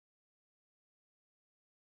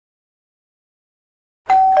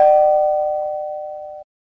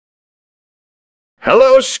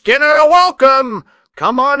Hello, Skinner, welcome!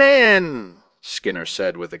 Come on in, Skinner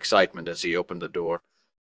said with excitement as he opened the door.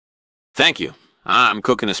 Thank you. I'm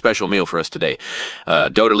cooking a special meal for us today.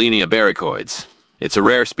 Doederleinia berycoides. It's a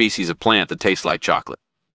rare species of plant that tastes like chocolate.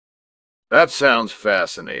 That sounds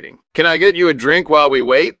fascinating. Can I get you a drink while we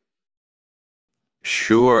wait?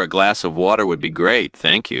 Sure, a glass of water would be great,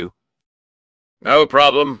 thank you. No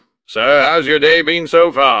problem. Sir, how's your day been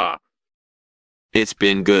so far? It's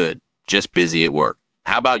been good. Just busy at work.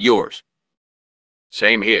 How about yours?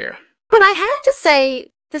 Same here. But I have to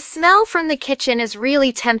say, the smell from the kitchen is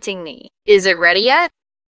really tempting me. Is it ready yet?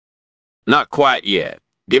 Not quite yet.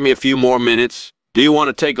 Give me a few more minutes. Do you want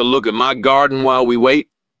to take a look at my garden while we wait?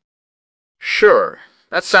 Sure.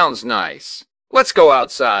 That sounds nice. Let's go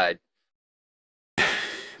outside.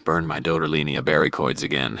 Burn my doederleinia berycoides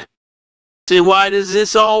again. See, why does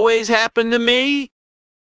this always happen to me?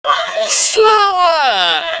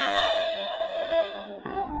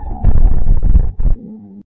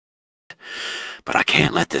 But I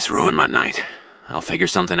can't let this ruin my night. I'll figure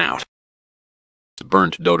something out.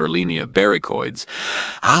 Burnt doederleinia berycoides.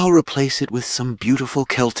 I'll replace it with some beautiful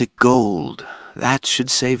Celtic gold. That should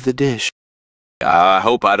save the dish. I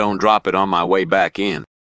hope I don't drop it on my way back in.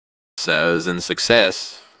 Says in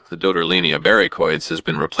success, the doederleinia berycoides has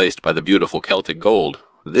been replaced by the beautiful Celtic gold.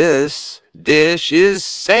 This dish is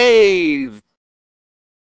saved.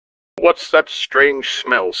 What's that strange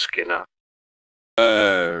smell, Skinner?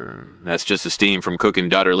 That's just the steam from cooking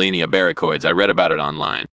doederleinia berycoides. I read about it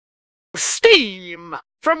online. Steam?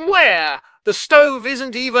 From where? The stove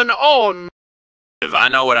isn't even on. If I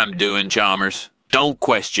know what I'm doing, Chalmers, don't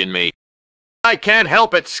question me. I can't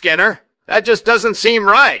help it, Skinner. That just doesn't seem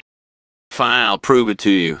right. Fine, I'll prove it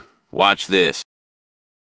to you. Watch this.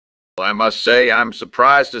 I must say I'm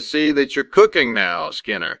surprised to see that you're cooking now,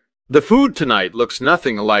 Skinner. The food tonight looks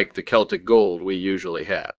nothing like the Celtic gold we usually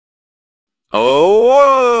have.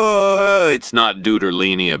 Oh, it's not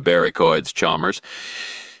doederleinia berycoides, Chalmers.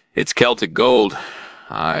 It's Celtic gold.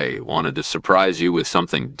 I wanted to surprise you with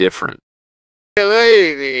something different. I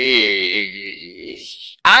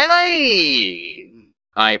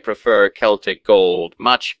prefer Celtic gold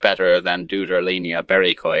much better than doederleinia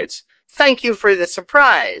berycoides. Thank you for the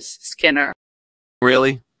surprise, Skinner.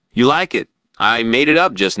 Really? You like it? I made it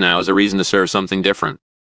up just now as a reason to serve something different.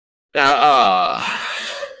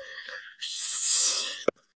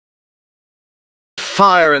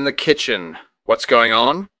 Fire in the kitchen. What's going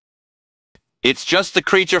on? It's just the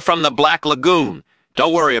creature from the Black Lagoon.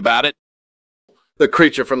 Don't worry about it. The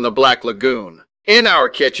creature from the Black Lagoon. In our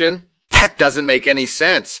kitchen? That doesn't make any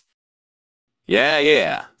sense.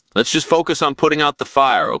 Yeah. Let's just focus on putting out the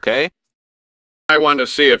fire, okay? I want to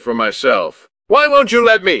see it for myself. Why won't you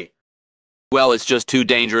let me? Well, it's just too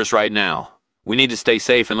dangerous right now. We need to stay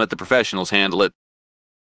safe and let the professionals handle it.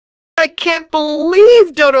 I can't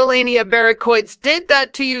believe doederleinia berycoides did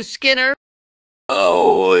that to you, Skinner.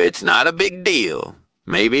 Oh, it's not a big deal.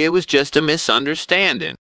 Maybe it was just a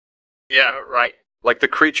misunderstanding. Yeah, right. Like the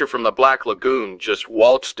creature from the Black Lagoon just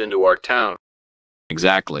waltzed into our town.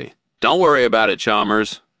 Exactly. Don't worry about it,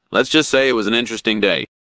 Chalmers. Let's just say it was an interesting day.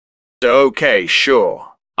 Okay,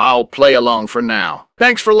 sure. I'll play along for now.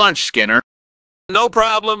 Thanks for lunch, Skinner. No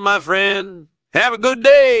problem, my friend. Have a good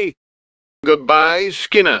day. Goodbye,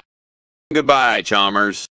 Skinner. Goodbye,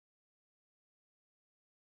 Chalmers.